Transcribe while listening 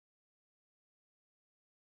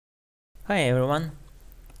Hi everyone!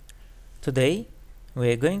 Today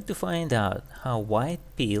we are going to find out how white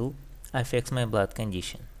pill affects my blood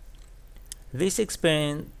condition. This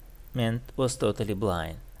experiment was totally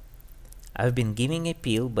blind. I've been given a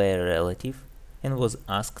pill by a relative and was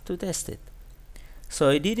asked to test it. So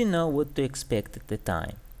I didn't know what to expect at the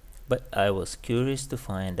time, but I was curious to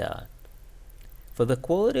find out. For the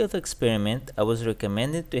quality of the experiment, I was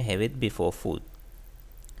recommended to have it before food.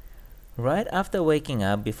 Right after waking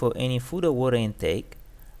up, before any food or water intake,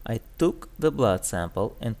 I took the blood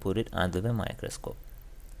sample and put it under the microscope.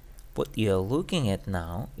 What you are looking at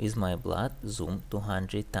now is my blood zoomed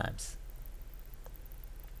 200 times.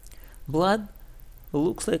 Blood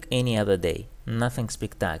looks like any other day, nothing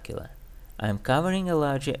spectacular. I am covering a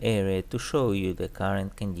larger area to show you the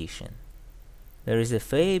current condition. There is a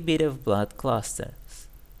fair bit of blood clusters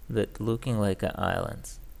that looking like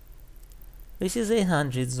islands. This is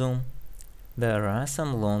 800 zoom. There are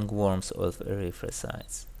some long worms of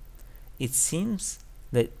erythrocytes. It seems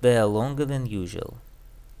that they are longer than usual.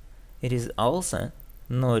 It is also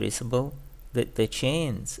noticeable that the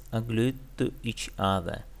chains are glued to each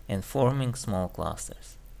other and forming small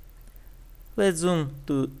clusters. Let's zoom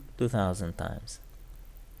to 2000 times.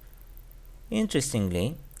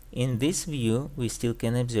 Interestingly, in this view we still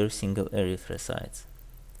can observe single erythrocytes.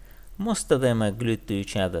 Most of them are glued to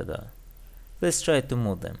each other though. Let's try to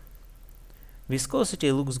move them. Viscosity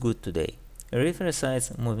looks good today.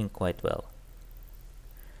 Erythrocytes moving quite well.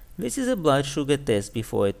 This is a blood sugar test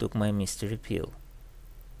before I took my mystery pill.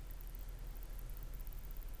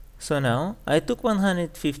 So now I took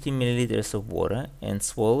 150 milliliters of water and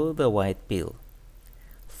swallowed the white pill.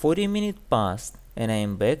 40 minutes passed and I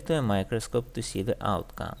am back to a microscope to see the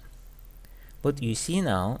outcome. What you see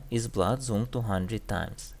now is blood zoomed 200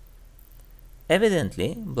 times.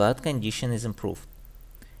 Evidently, blood condition is improved.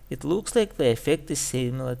 It looks like the effect is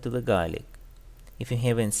similar to the garlic. If you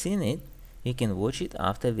haven't seen it, you can watch it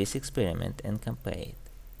after this experiment and compare it.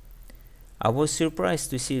 I was surprised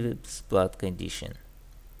to see this blood condition.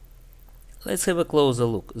 Let's have a closer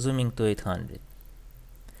look, zooming to 800.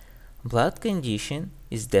 Blood condition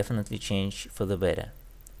is definitely changed for the better.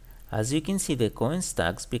 As you can see, the coin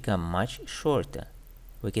stacks become much shorter.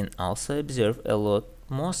 We can also observe a lot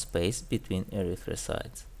more space between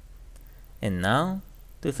erythrocytes. And now,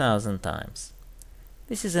 2000 times.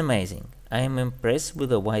 This is amazing. I am impressed with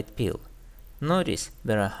the white pill. Notice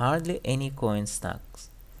there are hardly any coin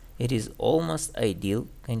stacks. It is almost ideal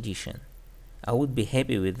condition. I would be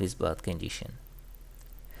happy with this blood condition.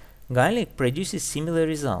 Garlic produces similar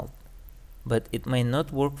result, but it may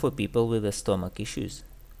not work for people with stomach issues.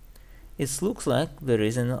 It looks like there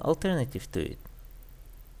is an alternative to it.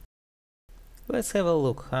 Let's have a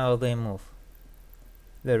look how they move.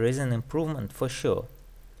 There is an improvement for sure.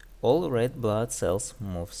 All red blood cells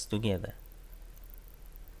moves together.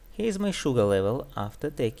 Here is my sugar level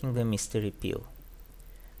after taking the mystery pill.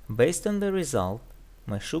 Based on the result,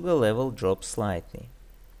 my sugar level drops slightly.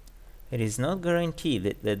 It is not guaranteed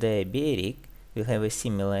that the diabetic will have a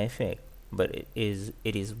similar effect, but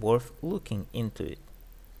it is worth looking into it.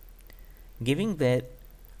 Given that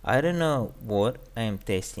I don't know what I am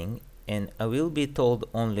testing and I will be told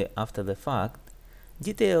only after the fact,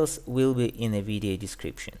 details will be in a video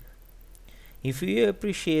description. If you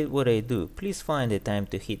appreciate what I do, please find the time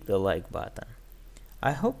to hit the like button.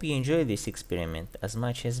 I hope you enjoy this experiment as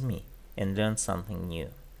much as me and learn something new.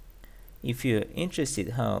 If you're interested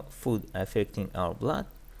how food affecting our blood,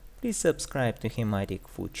 please subscribe to Hematic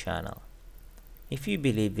Food channel. If you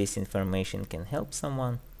believe this information can help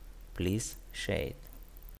someone, please share it.